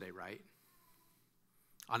uncommon today, right?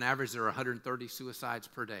 On average, there are 130 suicides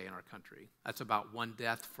per day in our country. That's about one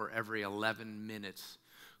death for every 11 minutes.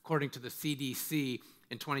 According to the CDC,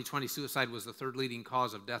 in 2020, suicide was the third leading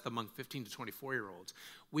cause of death among 15 to 24-year-olds.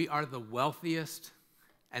 We are the wealthiest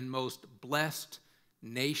and most blessed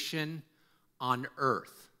nation on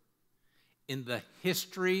earth in the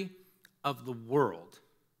history of the world.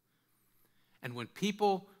 And when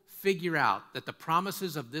people figure out that the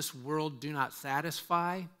promises of this world do not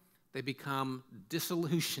satisfy, they become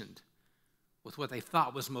disillusioned with what they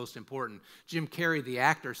thought was most important. Jim Carrey, the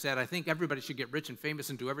actor, said, "I think everybody should get rich and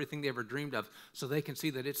famous and do everything they ever dreamed of so they can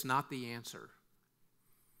see that it's not the answer."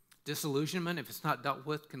 Disillusionment, if it's not dealt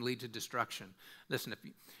with, can lead to destruction. Listen,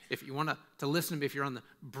 if you want to listen to me, if you're on the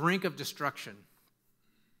brink of destruction,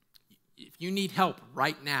 if you need help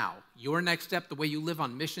right now, your next step, the way you live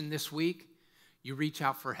on mission this week, you reach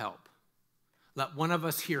out for help. Let one of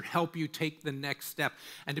us here help you take the next step.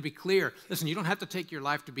 And to be clear, listen, you don't have to take your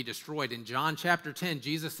life to be destroyed. In John chapter 10,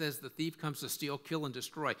 Jesus says the thief comes to steal, kill, and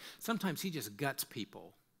destroy. Sometimes he just guts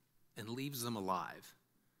people and leaves them alive.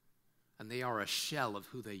 And they are a shell of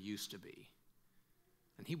who they used to be.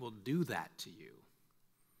 And he will do that to you.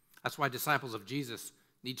 That's why disciples of Jesus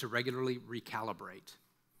need to regularly recalibrate.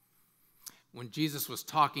 When Jesus was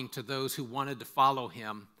talking to those who wanted to follow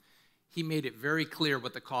him, he made it very clear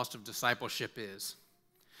what the cost of discipleship is.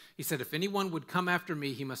 He said, "If anyone would come after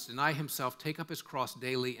me, he must deny himself, take up his cross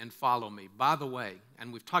daily, and follow me." By the way,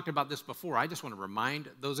 and we've talked about this before, I just want to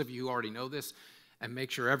remind those of you who already know this and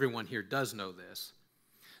make sure everyone here does know this,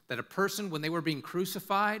 that a person, when they were being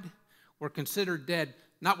crucified, were considered dead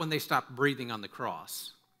not when they stopped breathing on the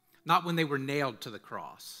cross, not when they were nailed to the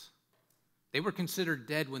cross. They were considered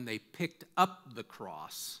dead when they picked up the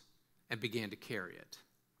cross and began to carry it.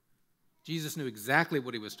 Jesus knew exactly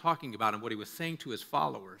what he was talking about and what he was saying to his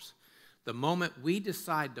followers. The moment we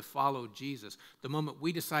decide to follow Jesus, the moment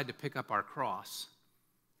we decide to pick up our cross,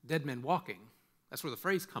 dead men walking, that's where the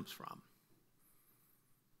phrase comes from.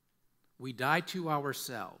 We die to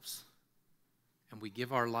ourselves and we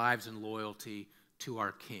give our lives and loyalty to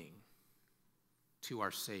our King, to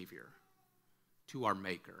our Savior, to our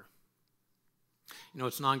Maker. You know,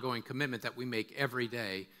 it's an ongoing commitment that we make every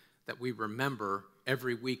day, that we remember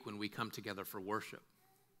every week when we come together for worship.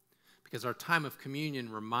 Because our time of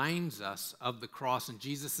communion reminds us of the cross and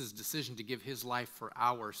Jesus' decision to give his life for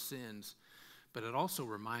our sins, but it also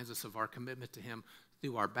reminds us of our commitment to him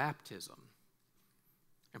through our baptism.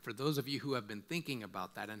 And for those of you who have been thinking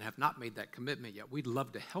about that and have not made that commitment yet, we'd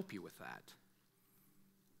love to help you with that.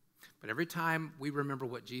 But every time we remember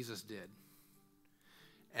what Jesus did,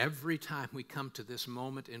 every time we come to this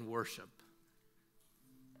moment in worship,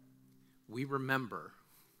 we remember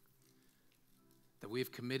that we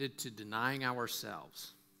have committed to denying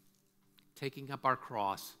ourselves, taking up our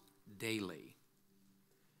cross daily,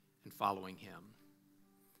 and following him.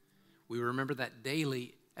 We remember that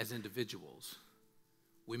daily as individuals.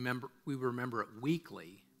 We remember it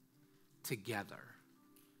weekly together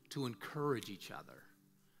to encourage each other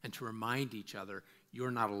and to remind each other,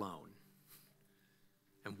 you're not alone,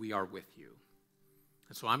 and we are with you.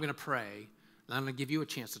 And so I'm going to pray, and I'm going to give you a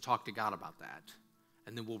chance to talk to God about that,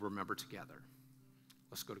 and then we'll remember together.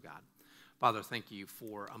 Let's go to God. Father, thank you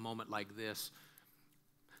for a moment like this,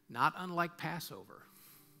 not unlike Passover,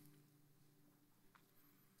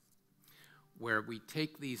 where we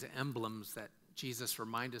take these emblems that Jesus,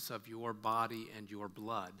 remind us of your body and your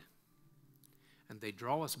blood, and they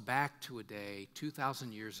draw us back to a day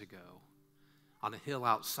 2,000 years ago on a hill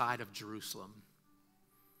outside of Jerusalem,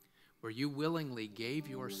 where you willingly gave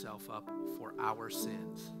yourself up for our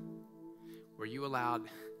sins, where you allowed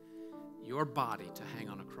your body to hang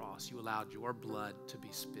on a cross. You allowed your blood to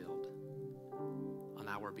be spilled on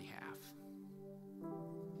our behalf.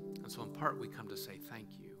 And so in part we come to say thank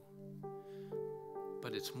you.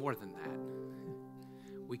 But it's more than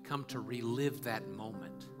that. We come to relive that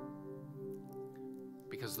moment.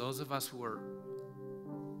 Because those of us who are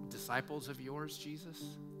disciples of yours,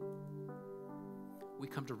 Jesus, we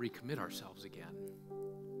come to recommit ourselves again.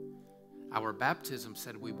 Our baptism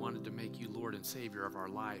said we wanted to make you Lord and Savior of our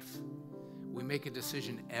life. We make a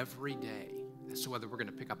decision every day as to whether we're going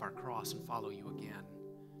to pick up our cross and follow you again.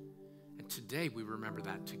 And today we remember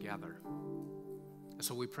that together. And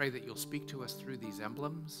so we pray that you'll speak to us through these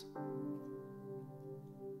emblems,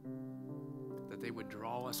 that they would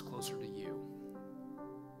draw us closer to you.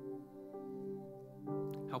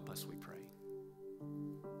 Help us, we pray.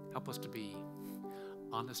 Help us to be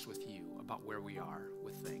honest with you about where we are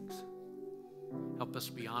with things. Help us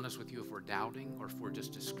to be honest with you if we're doubting or if we're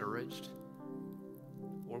just discouraged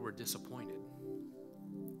or we're disappointed.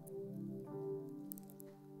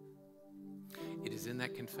 It is in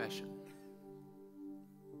that confession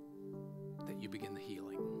that you begin the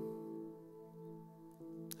healing.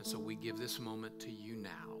 And so we give this moment to you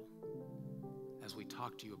now as we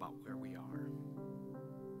talk to you about where we are.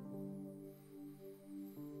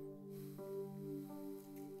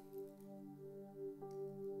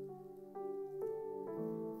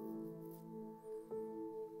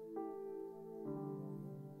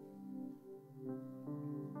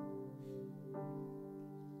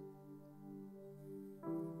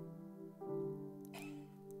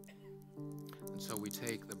 So we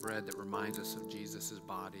take the bread that reminds us of Jesus'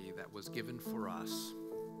 body that was given for us,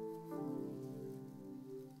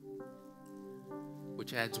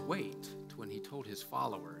 which adds weight to when he told his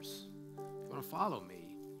followers, if you want to follow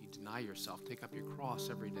me, you deny yourself, take up your cross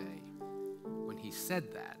every day. When he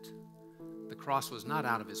said that, the cross was not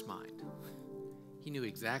out of his mind. He knew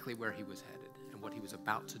exactly where he was headed and what he was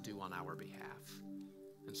about to do on our behalf.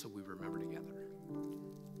 And so we remember together.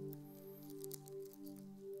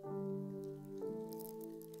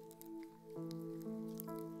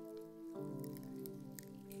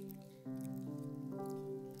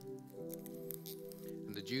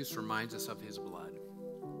 The juice reminds us of his blood,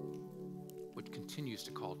 which continues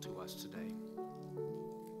to call to us today,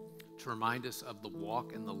 to remind us of the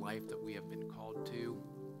walk and the life that we have been called to,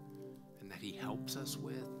 and that he helps us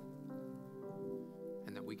with,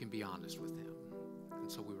 and that we can be honest with him.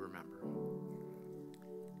 And so we remember.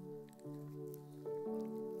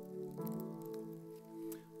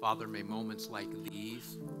 Father, may moments like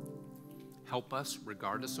these help us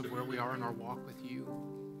regardless of where we are in our walk with you.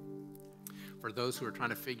 For those who are trying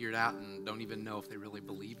to figure it out and don't even know if they really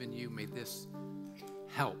believe in you, may this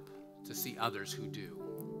help to see others who do.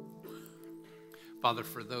 Father,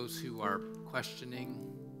 for those who are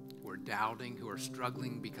questioning, who are doubting, who are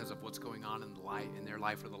struggling because of what's going on in their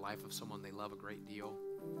life or the life of someone they love a great deal,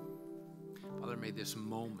 Father, may this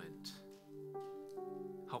moment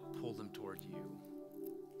help pull them toward you.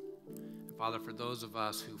 And Father, for those of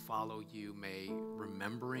us who follow you, may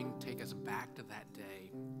remembering take us back to that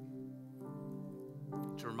day,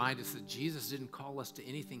 to remind us that Jesus didn't call us to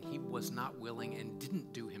anything he was not willing and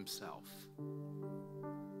didn't do himself,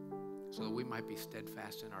 so that we might be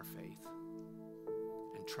steadfast in our faith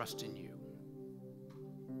and trust in you.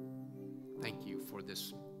 Thank you for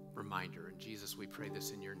this reminder. And Jesus, we pray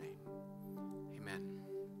this in your name. Amen.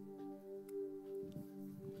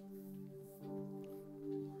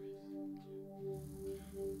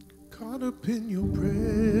 Caught up in your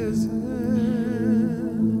presence,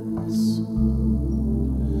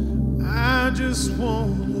 I just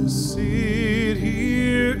want to sit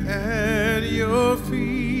here at your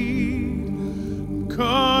feet,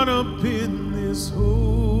 caught up in this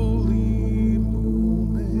holy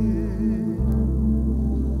moment.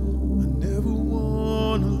 I never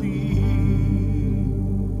want to leave.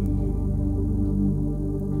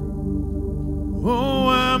 Oh,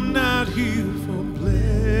 I'm not here for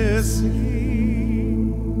blessings.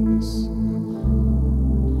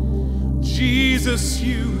 Jesus,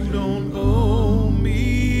 you don't owe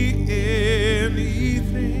me anything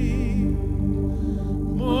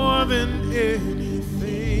more than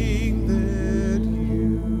anything that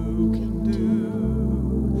you can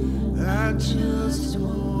do. I just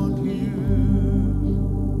want you.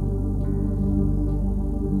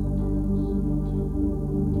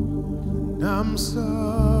 And I'm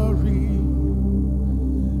sorry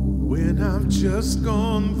when I've just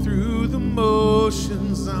gone through the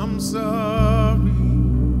motions. I'm sorry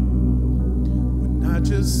when I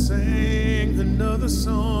just sang another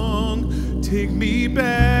song. Take me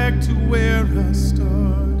back to where I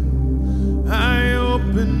started. I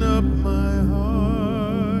open up my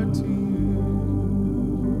heart to you.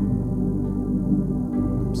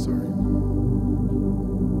 I'm sorry.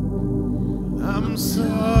 I'm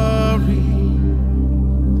sorry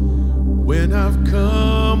when I've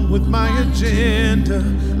come with my agenda.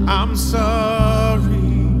 I'm sorry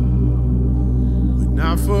when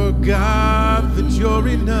I forgot that you're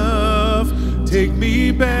enough. Take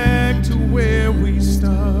me back to where we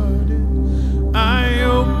started. I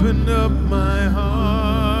open up my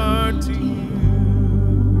heart to you.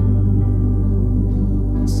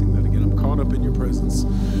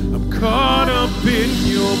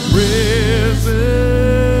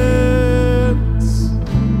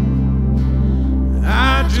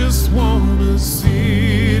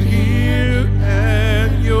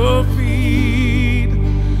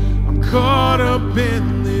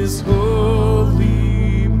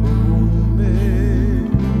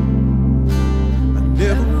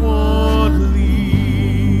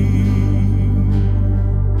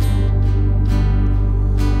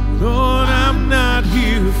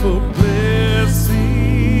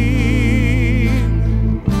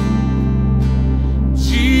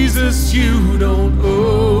 Jesus, you don't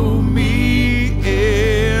owe me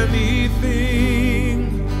anything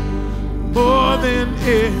more than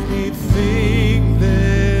anything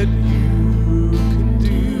that you can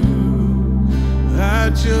do.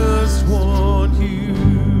 I just want you.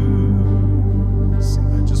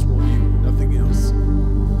 Sing, I just want you, nothing else.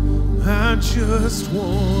 I just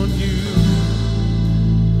want you,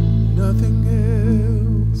 nothing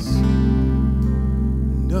else,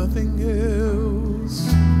 nothing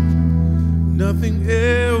else, nothing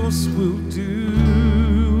else will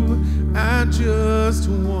do. I just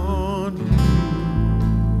want you,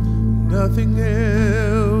 nothing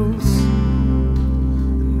else,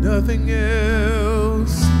 nothing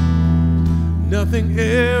else, nothing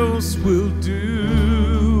else will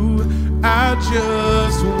do. I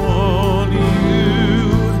just want you,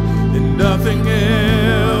 and nothing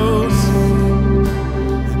else,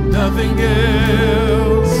 and nothing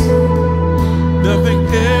else, nothing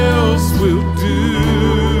else will do.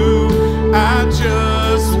 I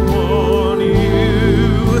just want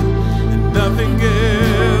you, and nothing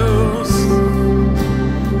else,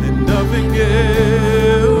 and nothing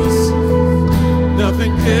else,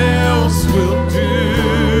 nothing else will do.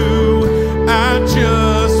 I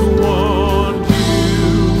just want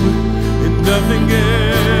you, and nothing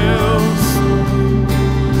else,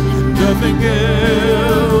 and nothing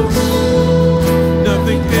else,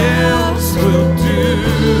 nothing else will do.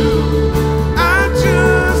 I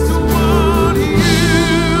just want you,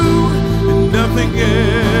 and nothing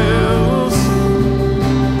else,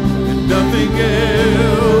 and nothing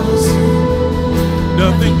else,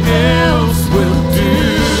 nothing else will do.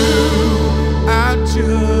 I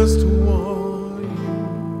just want you.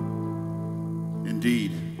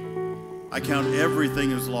 Indeed, I count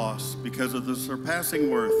everything as loss because of the surpassing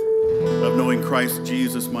worth of knowing Christ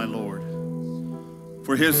Jesus my Lord.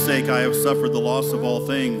 For his sake I have suffered the loss of all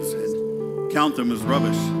things and count them as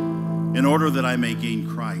rubbish, in order that I may gain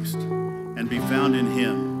Christ and be found in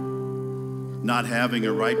him, not having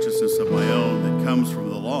a righteousness of my own that comes from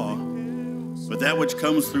the law, but that which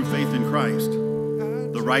comes through faith in Christ,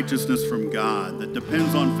 the righteousness from God that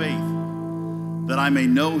depends on faith, that I may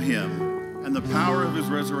know him and the power of his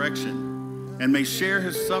resurrection, and may share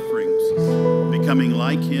his sufferings, becoming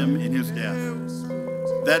like him in his death,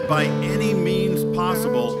 that by any means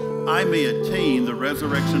possible I may attain the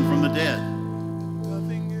resurrection from the dead.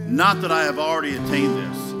 Not that I have already attained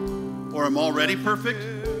this, or am already perfect,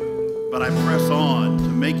 but I press on to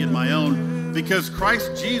make it my own, because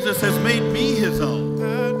Christ Jesus has made me his own.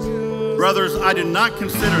 Brothers, I do not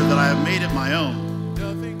consider that I have made it my own,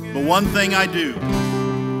 but one thing I do,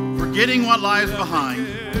 forgetting what lies behind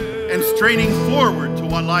and straining forward to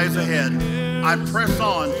what lies ahead, I press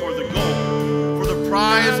on toward the goal, for the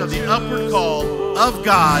prize of the upward call of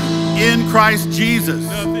God in Christ Jesus.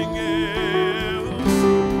 Nothing else,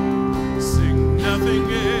 sing nothing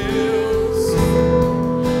else,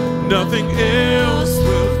 nothing else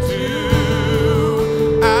will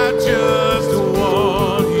do. I just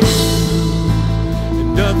want you,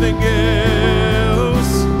 and nothing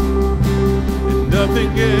else, and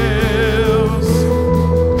nothing else,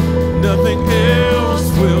 nothing else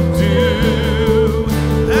will do.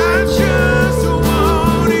 I just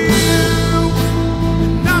want you,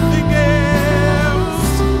 and nothing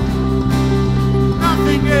else,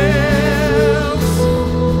 nothing else,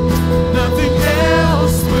 nothing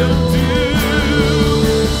else will do.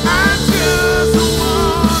 I just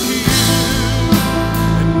want you,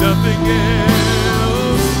 and nothing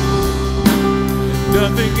else,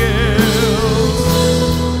 nothing else,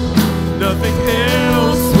 nothing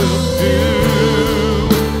else will do.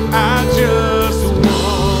 I just want you,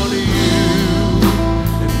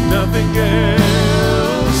 and nothing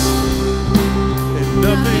else, and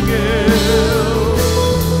nothing else,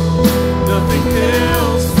 nothing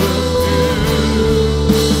else will do.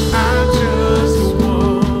 I just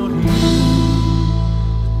want you,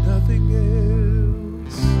 and nothing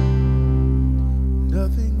else,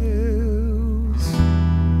 nothing else,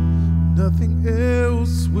 nothing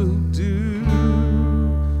else will do.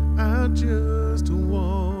 I just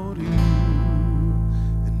want you,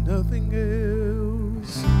 and nothing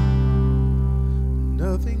else,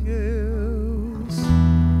 nothing else,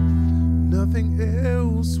 nothing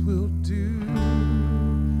else will do.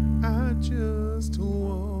 I just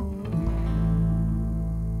want you.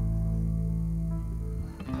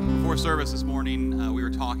 Before service this morning, we were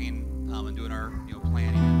talking and doing our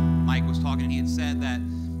planning. And Mike was talking, and he had said that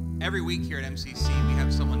every week here at MCC we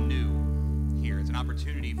have someone new here. It's an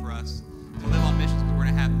opportunity for us to live on missions because we're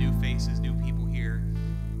going to have new faces, new people here.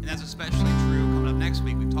 And that's especially true coming up next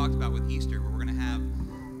week. We've talked about with Easter, where we're going to have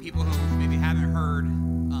people who maybe haven't heard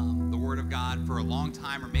God for a long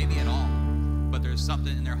time or maybe at all, but there's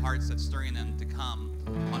something in their hearts that's stirring them to come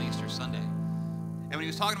on Easter Sunday. And when he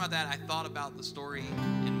was talking about that, I thought about the story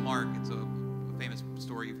in Mark. It's a famous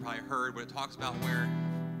story you've probably heard, but it talks about where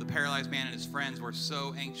the paralyzed man and his friends were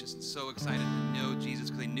so anxious and so excited to know Jesus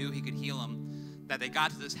because they knew he could heal them, that they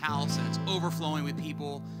got to this house and it's overflowing with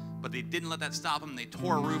people, but they didn't let that stop them. They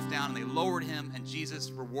tore a roof down and they lowered him, and Jesus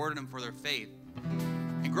rewarded them for their faith.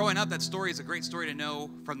 And growing up, that story is a great story to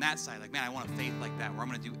know from that side. Like, man, I want a faith like that where I'm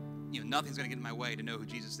going to do, nothing's going to get in my way to know who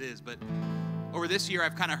Jesus is. But over this year,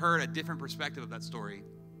 I've kind of heard a different perspective of that story.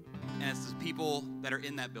 And it's the people that are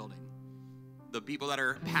in that building, the people that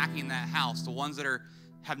are packing that house, the ones that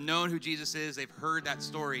have known who Jesus is, they've heard that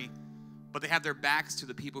story, but they have their backs to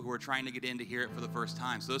the people who are trying to get in to hear it for the first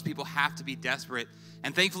time. So those people have to be desperate.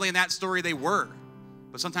 And thankfully in that story, they were.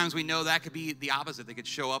 But sometimes we know that could be the opposite. They could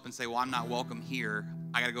show up and say, well, I'm not welcome here.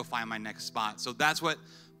 I got to go find my next spot. So that's what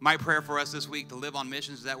my prayer for us this week, to live on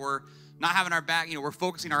missions, is that we're not having our back, we're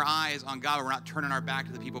focusing our eyes on God. We're not turning our back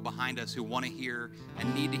to the people behind us who want to hear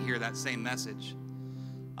and need to hear that same message.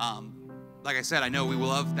 Like I said, I know we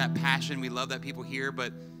love that passion. We love that people here.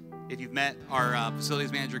 But if you've met our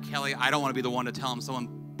facilities manager, Kelly, I don't want to be the one to tell him someone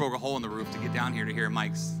broke a hole in the roof to get down here to hear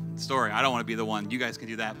Mike's story. I don't want to be the one. You guys can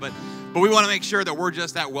do that. But we want to make sure that we're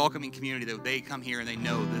just that welcoming community, that they come here and they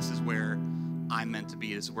know this is where I'm meant to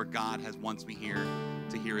be. This is where God wants me here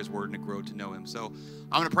to hear his word and to grow to know him. So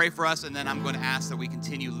I'm going to pray for us, and then I'm going to ask that we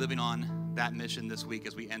continue living on that mission this week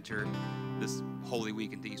as we enter this Holy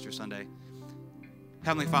Week into Easter Sunday.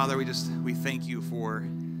 Heavenly Father, we thank you for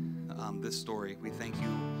this story. We thank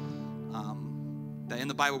you that in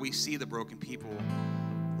the Bible we see the broken people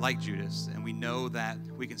like Judas, and we know that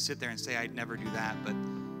we can sit there and say, I'd never do that, but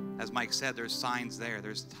as Mike said, there's signs there,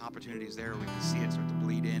 there's opportunities there, we can see it start to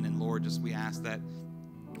bleed in, and Lord, we ask that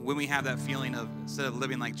when we have that feeling of, instead of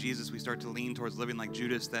living like Jesus, we start to lean towards living like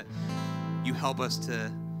Judas, that you help us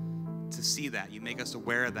to see that. You make us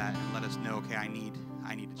aware of that and let us know, okay, I need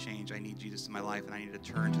to change. I need Jesus in my life, and I need to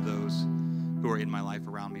turn to those who are in my life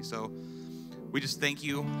around me. So we just thank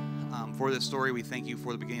you for this story. We thank you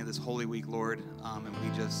for the beginning of this Holy Week, Lord, and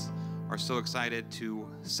we just are so excited to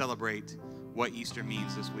celebrate what Easter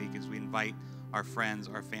means this week as we invite our friends,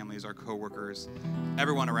 our families, our coworkers,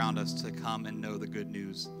 everyone around us to come and know the good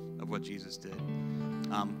news of what Jesus did.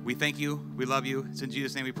 We thank you. We love you. It's in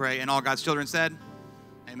Jesus' name we pray. And all God's children said,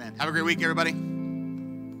 amen. Have a great week, everybody.